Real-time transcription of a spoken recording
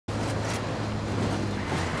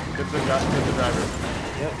Get the driver.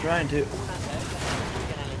 Yep, trying to.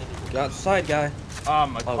 Got the side guy. Oh,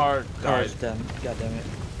 my car died. Car's done. God damn it.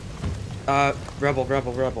 Rebel.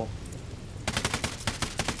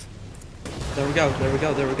 There we go.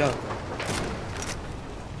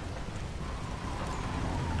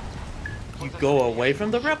 You go away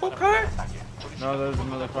from the rebel car? No, there's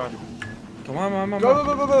another car. Come on.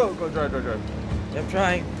 Go, drive. Yep,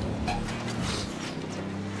 trying.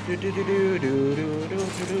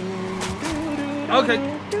 Okay.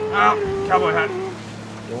 Ow, cowboy hat.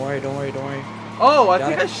 Don't worry. Oh, I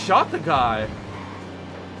think I shot the guy.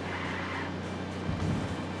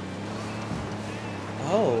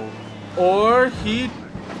 Oh. Or he...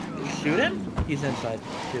 Shoot him? He's inside.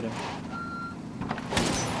 Shoot him.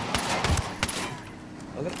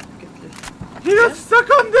 Okay. He got stuck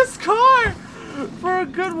on this car for a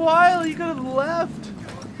good while. He could have left.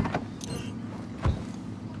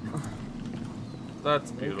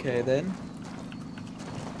 That's beautiful. Okay then.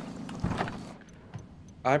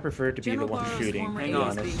 I prefer to be the one shooting, to be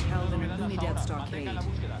honest. Being held in a Unidad stockade.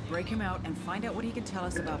 Break him out and find out what he can tell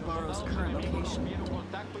us about Barrow's current location.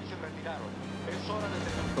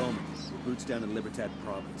 Bowman's, roots down in Libertad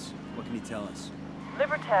province. What can he tell us?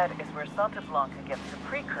 Libertad is where Santa Blanca gets the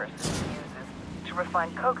precursors it uses to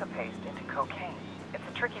refine coca paste into cocaine. It's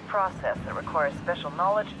a tricky process that requires special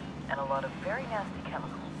knowledge and a lot of very nasty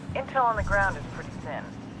chemicals. Intel on the ground is pretty thin.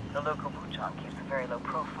 The local Buchan keeps a very low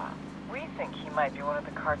profile. We think he might be one of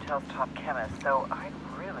the cartel's top chemists, though I'd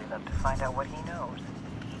really love to find out what he knows.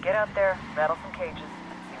 Get out there, rattle some cages,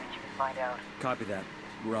 and see what you can find out. Copy that.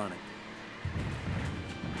 We're on it.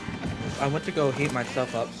 I went to go heat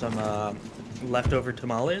myself up some leftover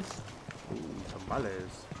tamales.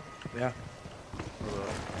 Tamales. Yeah.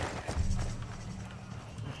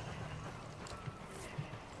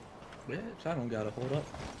 Bitch, I don't gotta hold up.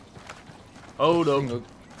 Hold up.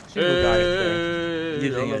 Single guy there.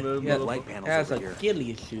 Using a light panels has over a here.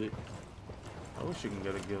 ghillie suit. I wish you can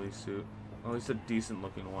get a ghillie suit. At least a decent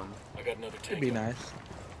looking one. I got another tango. It'd be nice.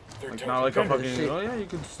 Like, not like a fucking. Oh yeah, you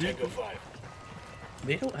can see. Tango 5.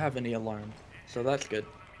 They don't have any alarm, so that's good.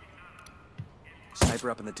 Sniper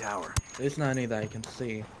up in the tower. There's not any that I can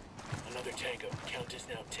see. Another tango. Count is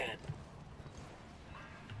now 10.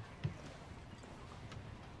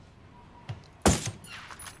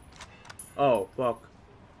 Oh fuck.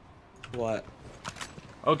 What?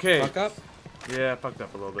 Okay. Fuck up? Yeah, I fucked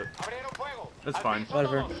up a little bit. That's fine.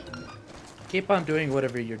 Whatever. Keep on doing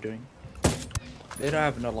whatever you're doing. They don't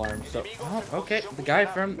have an alarm, so... Oh, okay. The guy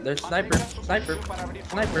from... There's sniper.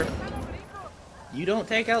 You don't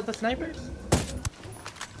take out the snipers?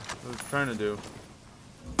 I was trying to do.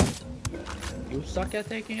 You suck at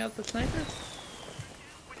taking out the snipers?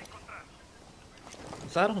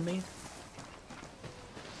 Is that on me?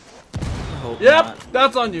 I hope Yep, not.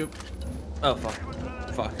 that's on you. Oh, fuck.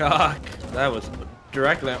 Fuck. That was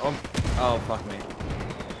directly... Oh, fuck me.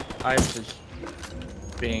 I'm just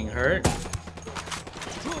being hurt.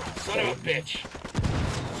 Son of a bitch.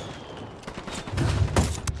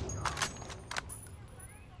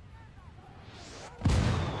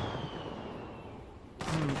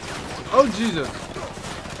 Oh Jesus!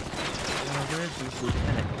 Where's this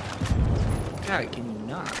lieutenant? God, can you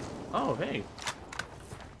not? Oh hey.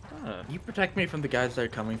 You protect me from the guys that are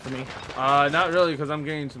coming for me. Not really, because I'm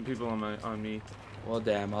getting some people on me. Well,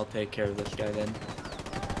 damn, I'll take care of this guy then.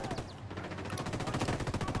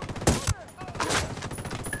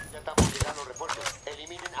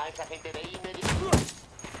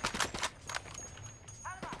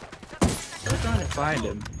 I'm trying to find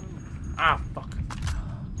him. Ah, fuck.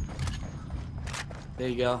 There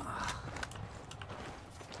you go.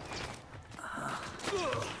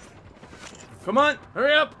 Come on,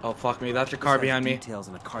 hurry up! Oh, fuck me, that's a car behind me. Details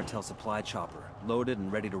in a cartel supply chopper, loaded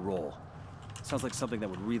and ready to roll. Sounds like something that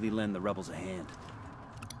would really lend the rebels a hand.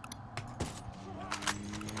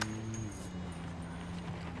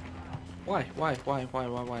 Why?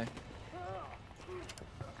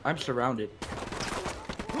 I'm surrounded.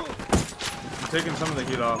 I'm taking some of the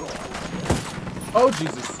heat off. Oh,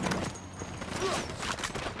 Jesus.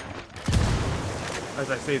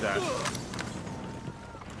 As I say that.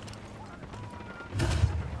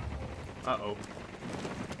 Uh-oh.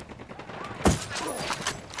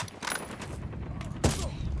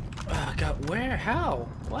 God, where? How?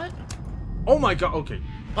 What? Oh my god, okay.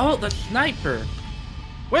 Oh, the sniper!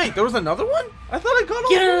 Wait, there was another one? I thought I got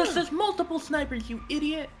all Yes, four. there's multiple snipers, you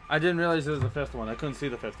idiot! I didn't realize there was a fifth one. I couldn't see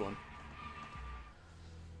the fifth one.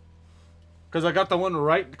 Because I got the one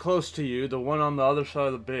right close to you, the one on the other side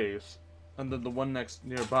of the base, and then the one next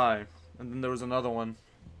nearby, and then there was another one.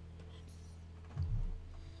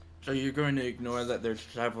 So you're going to ignore that there's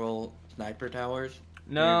several sniper towers?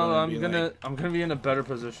 No, I'm like... gonna be in a better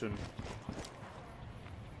position.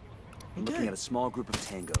 I'm looking at a small group of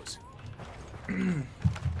tangos.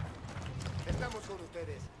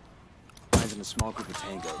 Eyes in a small group of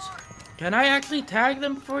tangos. Can I actually tag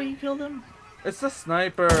them before you kill them? It's the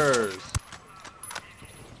snipers.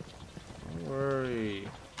 Don't worry.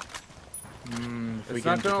 If we It's get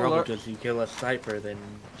not into gonna trouble alert. because you kill a sniper, then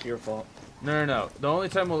it's your fault. No. The only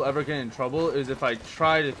time we'll ever get in trouble is if I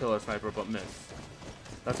try to kill a sniper but miss.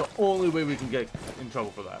 That's the only way we can get in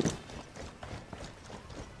trouble for that.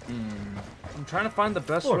 I'm trying to find the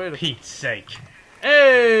best way to. For Pete's sake.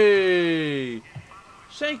 Hey!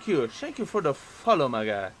 Thank you for the follow, my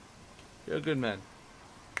guy. You're a good man.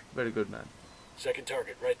 Very good man. Second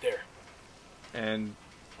target, right there. And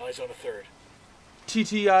Eyes on a third.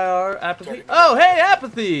 TTIR apathy. Oh, hey,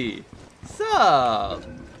 apathy! Sup?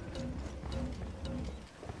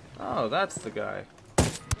 Oh, that's the guy.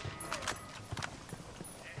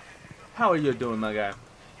 How are you doing, my guy?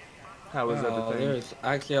 How is everything? There's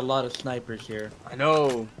actually a lot of snipers here. I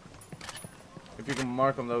know. If you can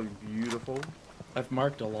mark them, that would be beautiful. I've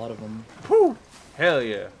marked a lot of them. Whew! Hell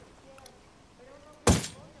yeah.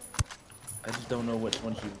 I just don't know which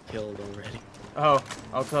ones you've killed already. Oh,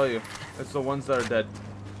 I'll tell you. It's the ones that are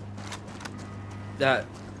dead.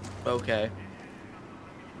 Okay.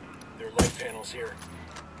 There are light panels here.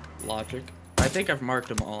 Logic. I think I've marked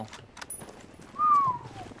them all.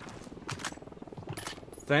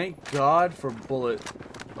 Thank God for bullet.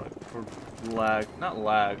 For lag. Not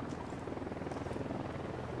lag.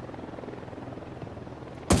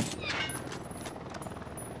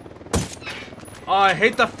 Oh, I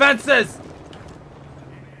hate the fences!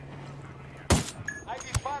 Hay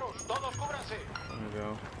disparos, todos cúbranse. There we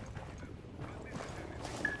go.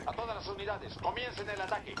 A todas las unidades, comiencen el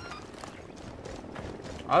ataque.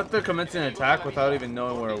 I'll have to commence an attack without even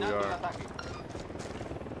knowing where we are.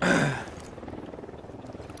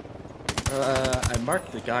 I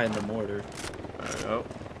marked the guy in the mortar. There we go.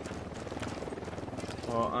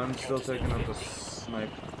 Well, I'm still taking up the snipe.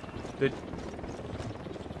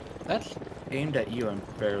 That's aimed at you, I'm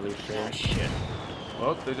fairly sure. Ah, shit.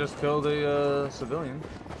 Well, they just killed a civilian.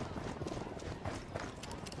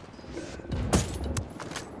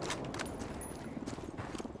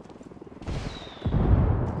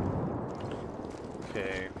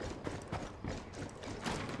 Okay.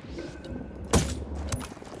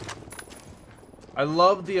 I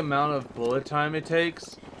love the amount of bullet time it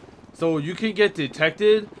takes. So you can get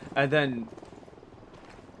detected and then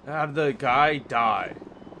have the guy die.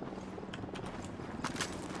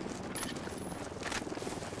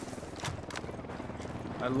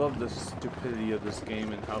 I love the stupidity of this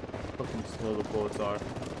game and how fucking slow the bullets are.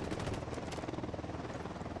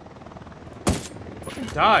 Fucking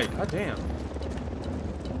die! God damn.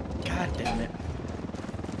 God damn it.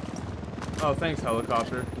 Oh, thanks,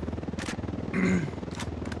 helicopter.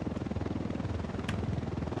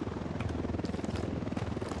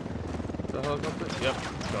 The helicopter? Yep,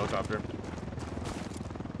 helicopter.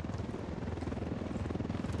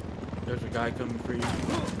 There's a guy coming for you.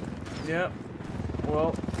 Yep.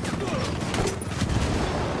 Well, I'm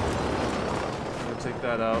gonna take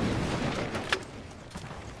that out.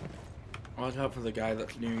 Watch out for the guy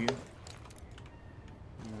that's near you.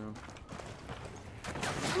 Yeah.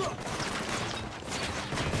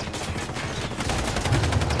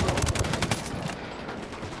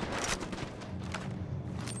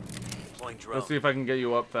 Let's see if I can get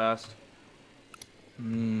you up fast.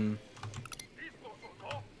 Thank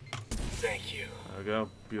you. There we go.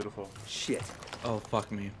 Beautiful. Shit. Oh,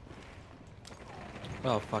 fuck me.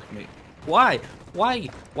 Oh, fuck me. Why? Why?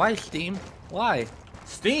 Why Steam? Why?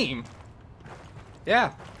 Steam?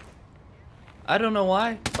 Yeah. I don't know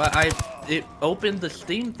why, but it opened the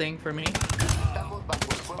Steam thing for me.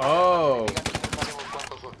 Oh.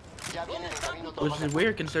 Which is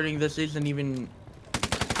weird considering this isn't even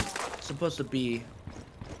supposed to be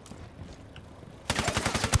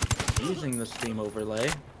using the Steam overlay.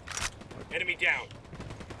 Enemy down.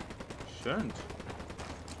 Shouldn't.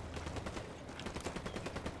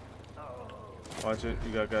 Watch it.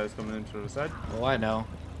 You got guys coming in to the side. Oh, I know.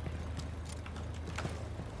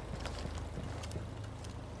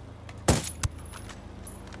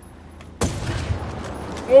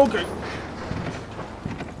 Okay.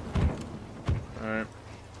 Alright.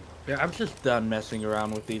 Yeah, I'm just done messing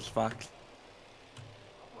around with these fucks.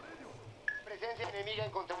 Presencia enemiga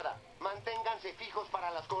encontrada. Manténganse fijos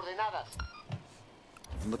para las coordenadas.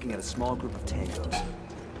 I'm looking at a small group of tangos.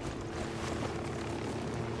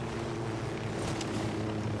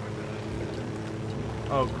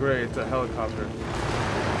 Oh great, it's a helicopter.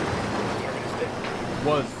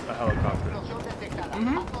 was a helicopter.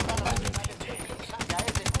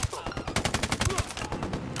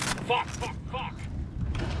 Fuck, fuck, fuck!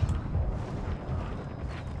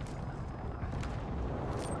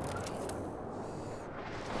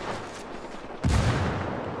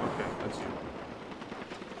 Okay, that's you.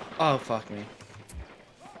 Oh, fuck me.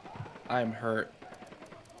 I'm hurt.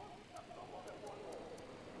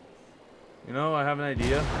 You know, I have an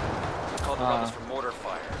idea. Call the rebels for mortar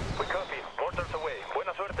fire. We copy. Mortars away.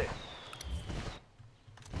 Buena suerte.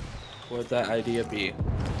 What'd that idea be?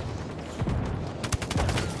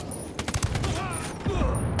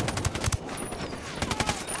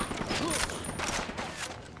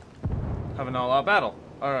 Have an all-out battle.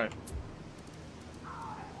 All right.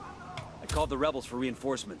 I called the rebels for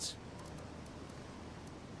reinforcements.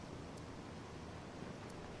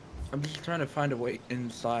 I'm just trying to find a way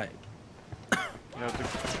inside. You have to...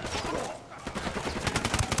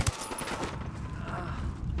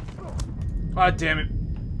 Ah, damn it.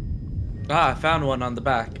 Ah, I found one on the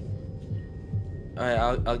back. Alright,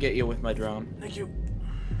 I'll get you with my drone. Thank you.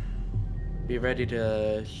 Be ready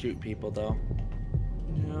to shoot people, though.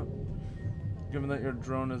 Yeah. Given that your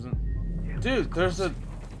drone isn't... Dude, there's a...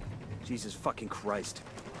 Jesus fucking Christ.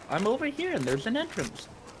 I'm over here, and there's an entrance.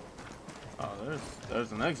 Oh,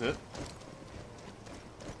 there's an exit.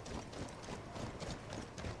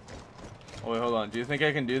 Oh, wait, hold on. Do you think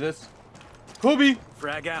I can do this? Kobe!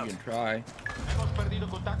 Frag You out. can try. Hemos perdido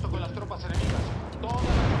contacto con las tropas enemigas. Todas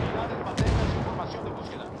las unidades mantengan su formación de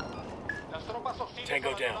búsqueda. Las tropas hostiles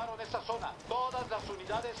Tango down. abandonaron esa zona. Todas las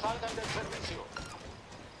unidades salgan del servicio.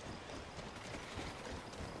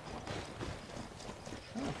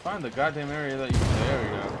 I'm trying to find the goddamn area that you... There we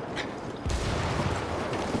go.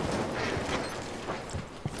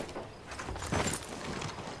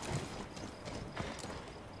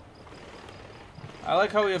 I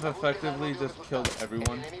like how we have effectively just killed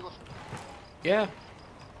everyone. Yeah.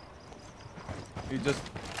 We just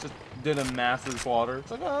did a massive slaughter.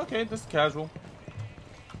 It's like, oh, okay, this is casual.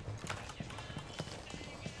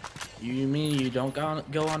 You mean you don't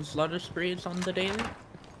go on slaughter sprees on the daily?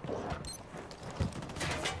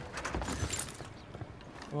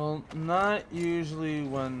 Well, not usually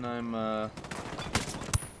when I'm,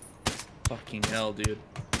 Fucking hell, dude.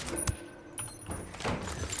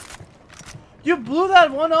 You blew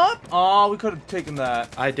that one up? Oh, we could have taken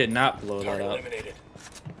that. I did not blow that Target up. eliminated.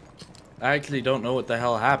 I actually don't know what the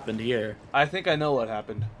hell happened here. I think I know what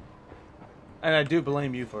happened. And I do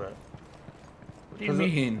blame you for it. What do you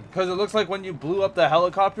mean? Because it looks like when you blew up the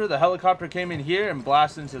helicopter came in here and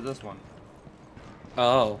blasted into this one.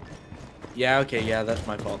 Oh. Yeah, okay, yeah, that's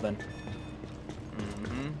my fault then.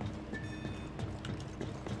 Mm-hmm.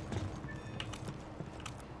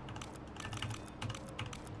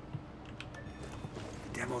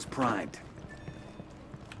 Demo's primed.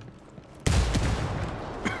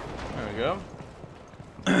 There we go.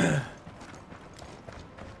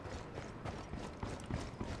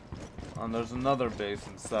 And there's another base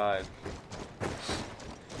inside.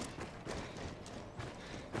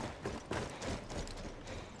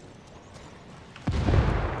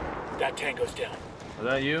 That tango's down. Is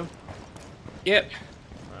that you? Yep.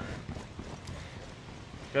 Alright.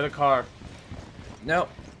 Get a car. Nope.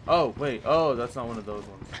 Oh, wait. Oh, that's not one of those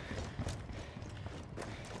ones.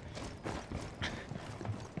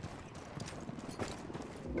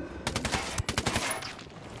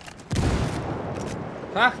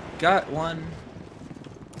 Ha! Got one.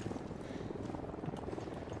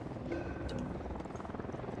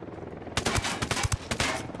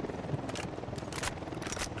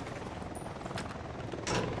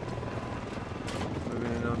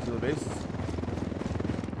 Moving on to the base.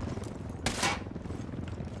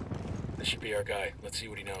 This should be our guy. Let's see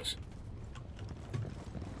what he knows.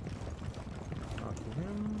 Not to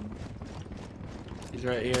him. He's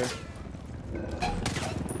right here.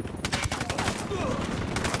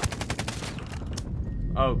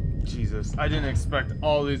 Oh, Jesus. I didn't expect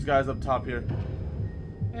all these guys up top here.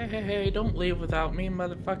 Hey, don't leave without me,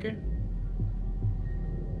 motherfucker.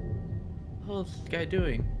 What's this guy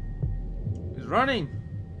doing? He's running.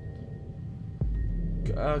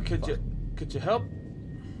 Could you help?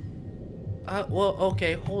 Well,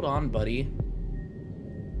 okay, hold on, buddy.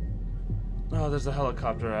 Oh, there's a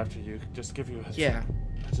helicopter after you. Just give you a... Yeah.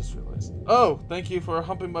 I just realized. Oh, thank you for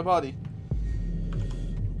humping my body.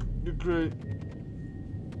 You're great.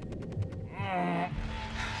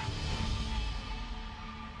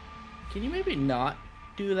 Can you maybe not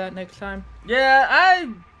do that next time? Yeah,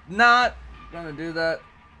 I'm not gonna do that.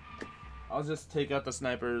 I'll just take out the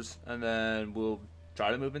snipers and then we'll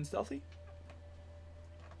try to move in stealthy.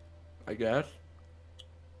 I guess.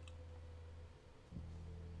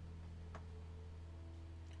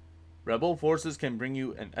 Rebel forces can bring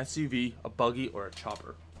you an SUV, a buggy, or a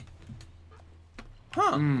chopper.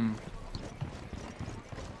 Huh.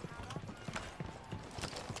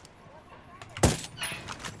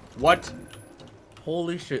 What?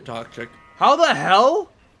 Holy shit, Toxic. How the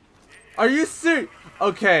hell? Are you serious?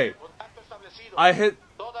 Okay. I hit...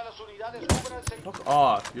 Fuck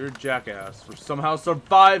off. You're a jackass for somehow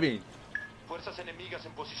surviving.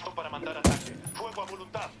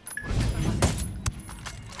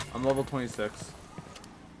 I'm level 26.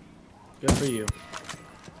 Good for you.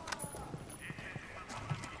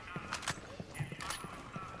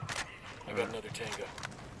 I got another tango.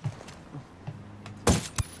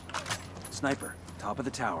 Sniper, top of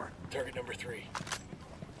the tower. Target number 3.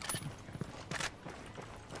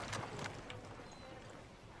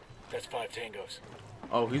 That's 5 tangos.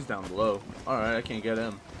 Oh, he's down below. Alright, I can't get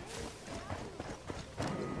him.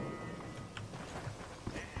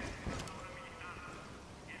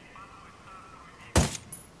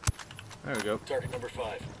 There we go. Target number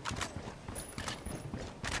 5.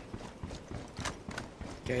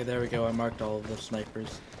 Okay, there we go. I marked all of the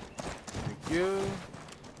snipers. Thank you.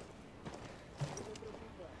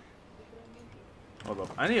 Hold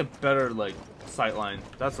up. I need a better, like, sight line.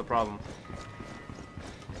 That's the problem.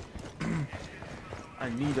 I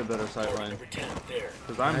need a better sight line. Number 10, there.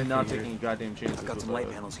 Because I'm not taking goddamn chances. I've got with some light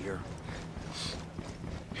panels here.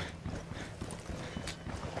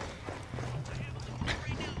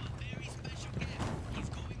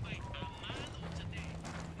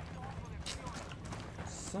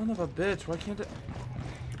 Son of a bitch, why can't it?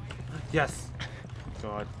 Yes!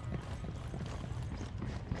 God.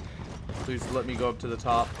 Please let me go up to the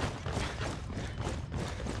top.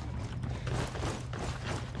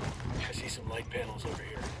 I see some light panels over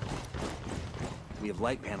here. We have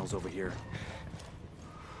light panels over here.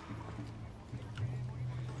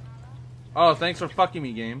 Oh, thanks for fucking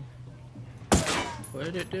me, game. What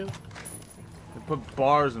did it do? They put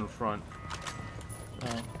bars in front.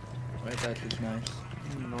 Oh, right, that's just nice.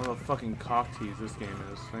 I don't know what a fucking cock tease this game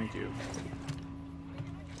is. Thank you.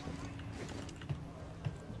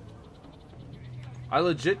 I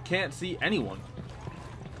legit can't see anyone.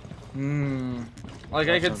 Like,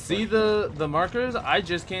 I could see the markers, I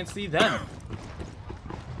just can't see them.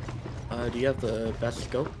 Do you have the best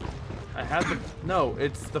scope? I have the... No,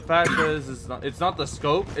 it's the fact that it's not the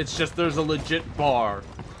scope, it's just there's a legit bar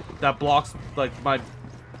that blocks, like,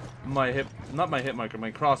 my hip... Not my hit marker,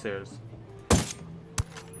 my crosshairs.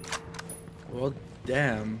 Well,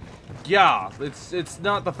 damn. Yeah, it's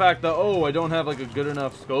not the fact that, oh, I don't have, like, a good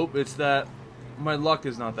enough scope, it's that my luck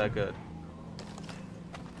is not that good.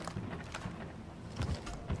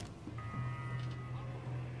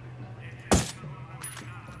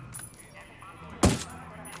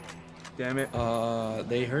 Damn it.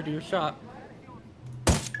 They heard your shot.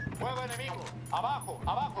 Fuego enemigo. Abajo,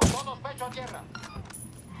 abajo, todos pecho a tierra.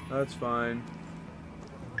 That's fine.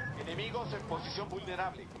 Enemigos en posición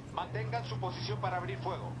vulnerable. Mantengan su posición para abrir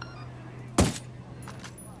fuego.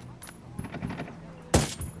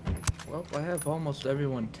 Well, I have almost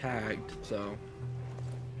everyone tagged, so...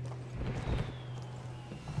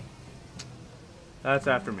 That's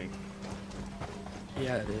after me.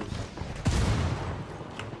 Yeah, it is.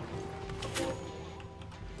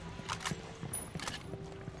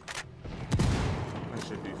 I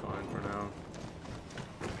should be fine for now.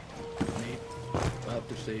 Neat. We'll have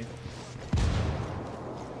to see.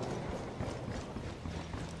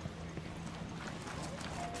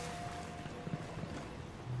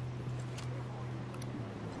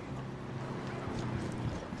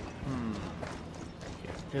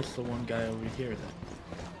 Here's the one guy over here then.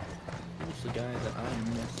 Who's the guy that I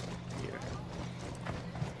missed here?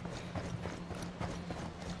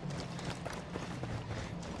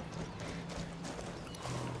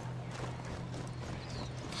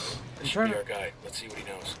 This should be our guy. Let's see what he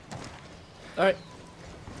knows. Alright.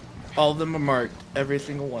 All of them are marked. Every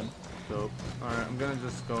single one. Dope. Alright, I'm gonna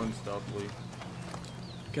just go in stealthily.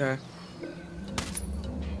 Okay.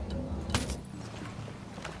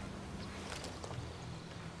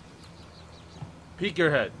 Peek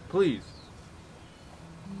your head, please.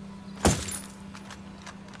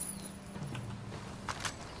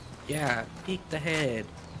 Yeah, peek the head.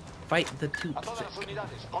 Fight the A todas las toxic.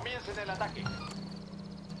 unidades, comiencen el ataque.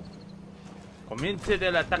 Comience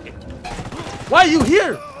el ataque. Why are you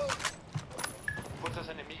here? Fuerzas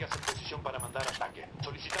enemigas en posición para mandar ataque.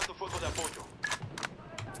 Solicitando fuego de apoyo.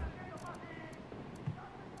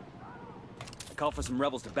 I call for some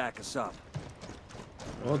rebels to back us up.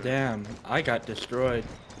 Oh damn, I got destroyed.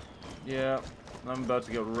 Yeah, I'm about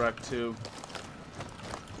to get wrecked too.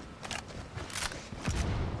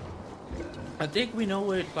 I think we know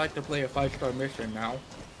what it's like to play a 5-star mission now.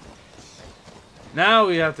 Now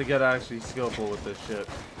we have to get actually skillful with this shit.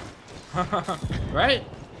 Right?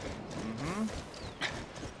 Mm-hmm.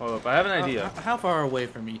 Hold up, I have an idea. How far away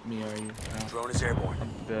from me are you? Drone is airborne.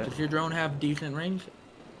 Does your drone have decent range?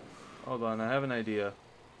 Hold on, I have an idea.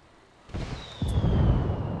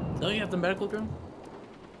 Don't you have the medical drone?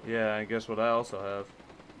 Yeah, I guess what I also have.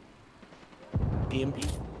 EMP?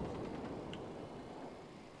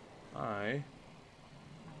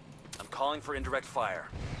 I'm calling for indirect fire.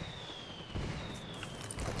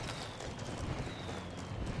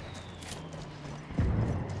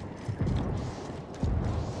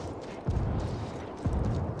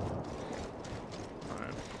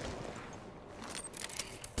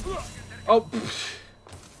 Oh!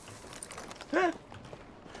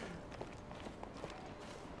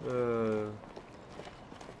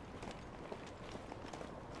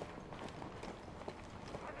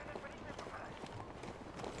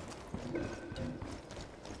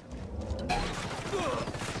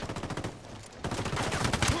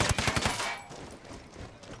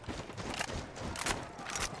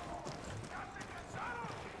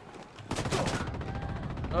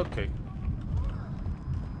 Okay.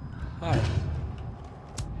 Hi.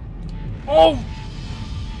 Oh!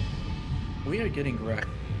 We are getting wrecked.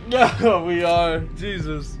 Yeah, we are.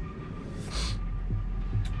 Jesus.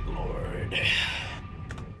 Lord.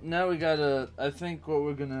 Now we gotta... I think what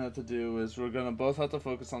we're gonna have to do is we're gonna both have to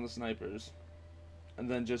focus on the snipers. And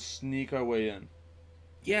then just sneak our way in.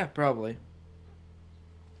 Yeah, probably.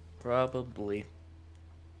 Probably.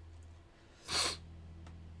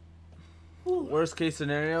 Worst case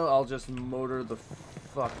scenario, I'll just motor the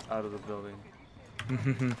fuck out of the building.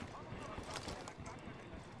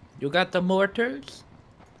 You got the mortars?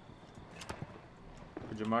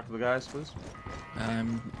 Could you mark the guys, please?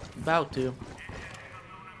 I'm about to.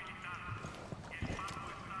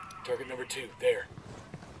 Target number 2, there.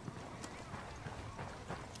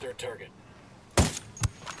 Third target.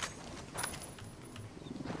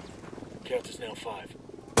 Count is now 5.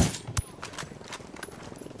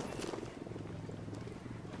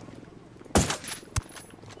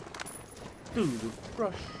 Dude,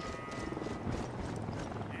 rush.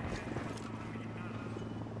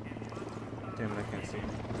 Damn it, I can't see him.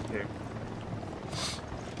 Here.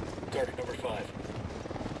 Target number 5.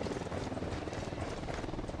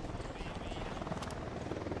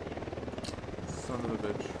 Son of a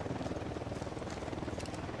bitch.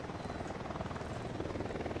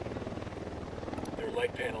 There are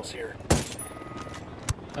light panels here.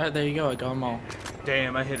 Alright, there you go. I got them all.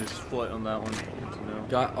 Damn, I hit his foot on that one. Good to know.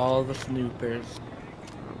 Got all the snoopers.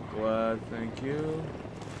 I'm glad, thank you.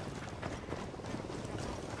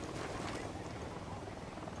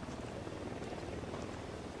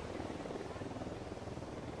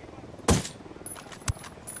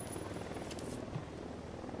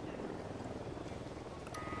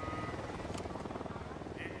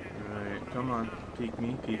 Alright, come on. Peek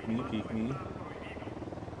me, peek me, peek me.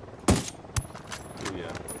 Oh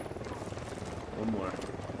yeah. One more.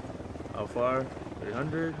 How far?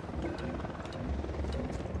 300.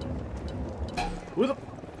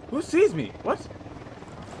 Who sees me? What?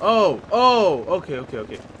 Oh, okay.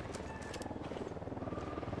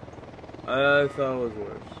 I thought it was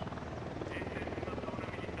worse.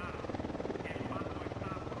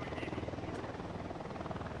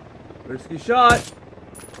 Risky shot.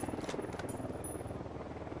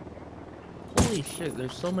 Holy shit,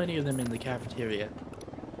 there's so many of them in the cafeteria.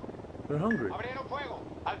 They're hungry. Abrieron fuego.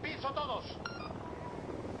 Al piso todos.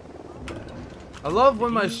 I love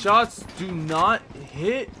when my shots do not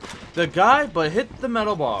hit the guy, but hit the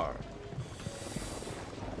metal bar.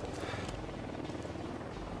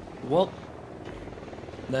 Well,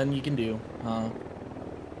 then you can do,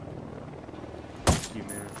 You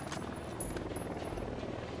man.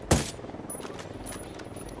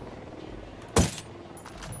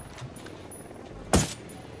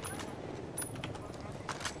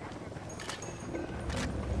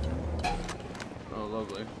 Oh,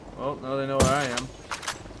 lovely. Well, now they know where I am.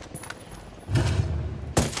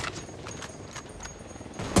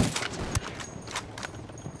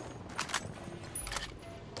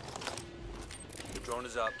 The drone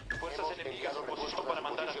is up. Fuerzas enemigas en posición para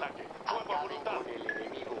mandar ataque. Fuego a voluntad.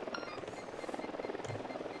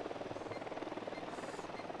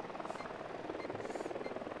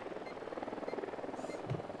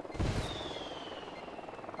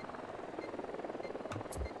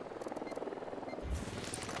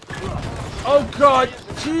 Oh God,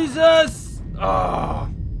 Jesus! Oh,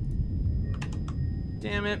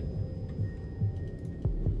 damn it.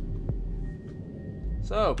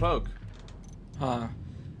 So, Poke. huh.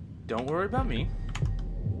 don't worry about me.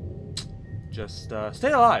 Just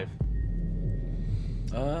stay alive.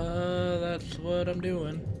 That's what I'm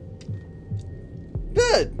doing.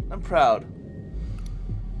 Good. I'm proud.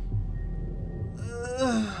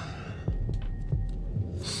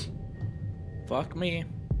 Fuck me.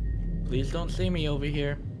 Please don't see me over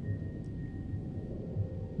here.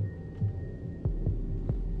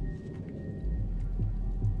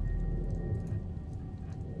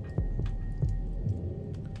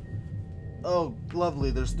 Oh, lovely.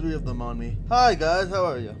 There's 3 of them on me. Hi, guys. How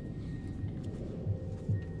are you?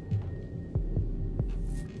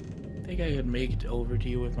 I think I could make it over to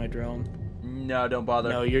you with my drone. No, don't bother.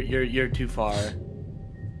 No, you're too far.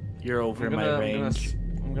 You're over my range.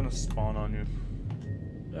 I'm gonna spawn on you.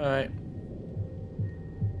 All right.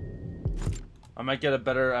 I might get a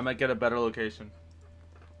better location.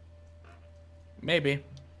 Maybe.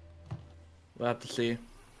 We'll have to see.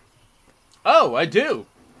 Oh, I do.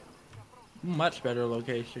 Much better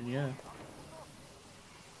location, yeah.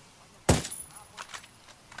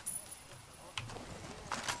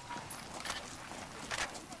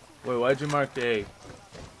 Wait, why'd you mark the A?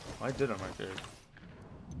 Why did I mark the A?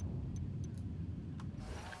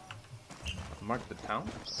 Mark the town?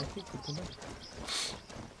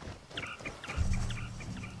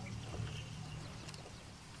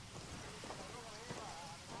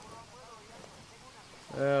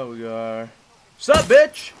 There we are. Sup,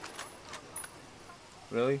 bitch?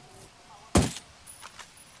 Really?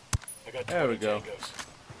 There we go.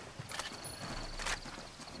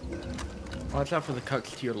 Watch out for the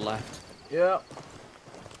cucks to your left. Yeah.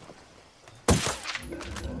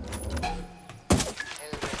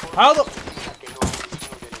 How the...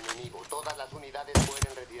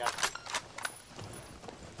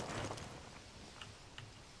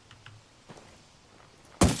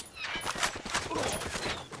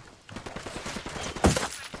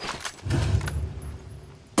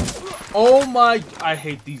 Oh my... I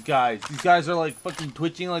hate these guys. These guys are like fucking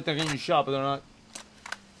twitching like they're getting shot, but they're not.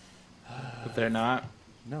 But they're not.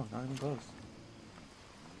 No, not even close.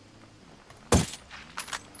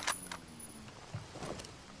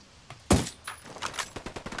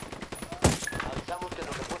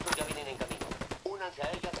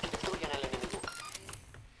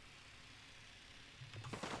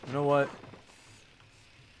 You know what?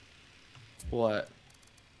 What?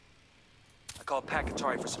 I called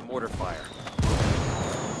Packatari for some mortar fire.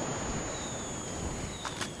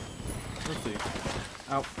 Let's see.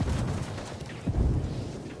 Ow.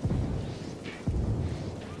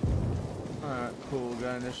 Alright, cool.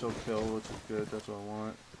 Got initial kill, which is good. That's what I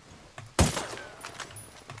want.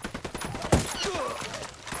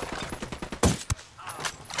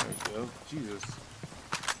 There we go. Jesus.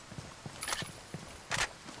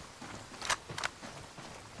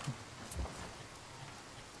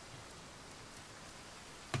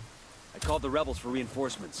 I called the rebels for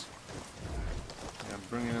reinforcements. Yeah, I'm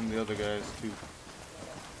bringing in the other guys too.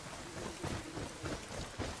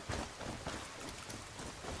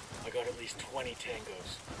 I got at least 20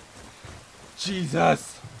 tangos.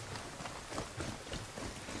 Jesus!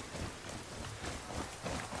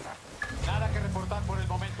 Nada que reportar por el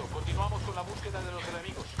momento. Continuamos con la búsqueda de los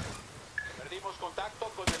enemigos. Perdimos contacto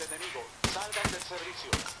con el enemigo. Salgan del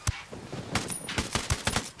servicio.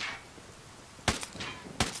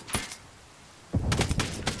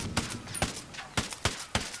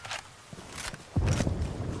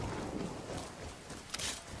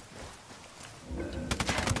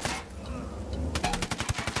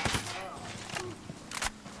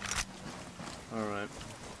 Alright.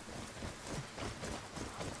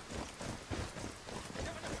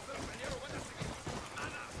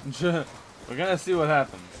 We're gonna see what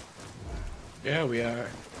happens. Yeah, we are.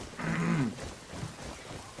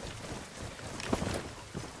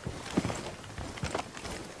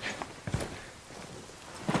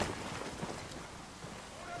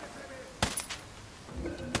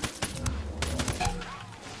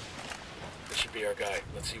 This should be our guy.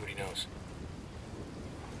 Let's see what he knows.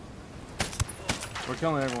 We're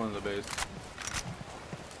killing everyone in the base.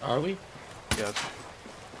 Are we? Yes.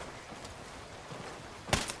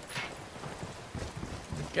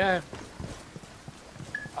 Yeah.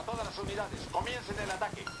 A todas las unidades, comiencen el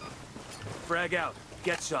ataque. Frag out.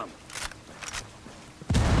 Get some.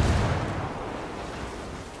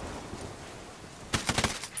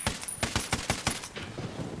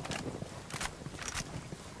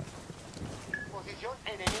 Posición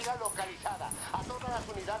enemiga localizada. A todas las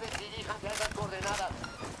unidades diríjanse a esas coordenadas.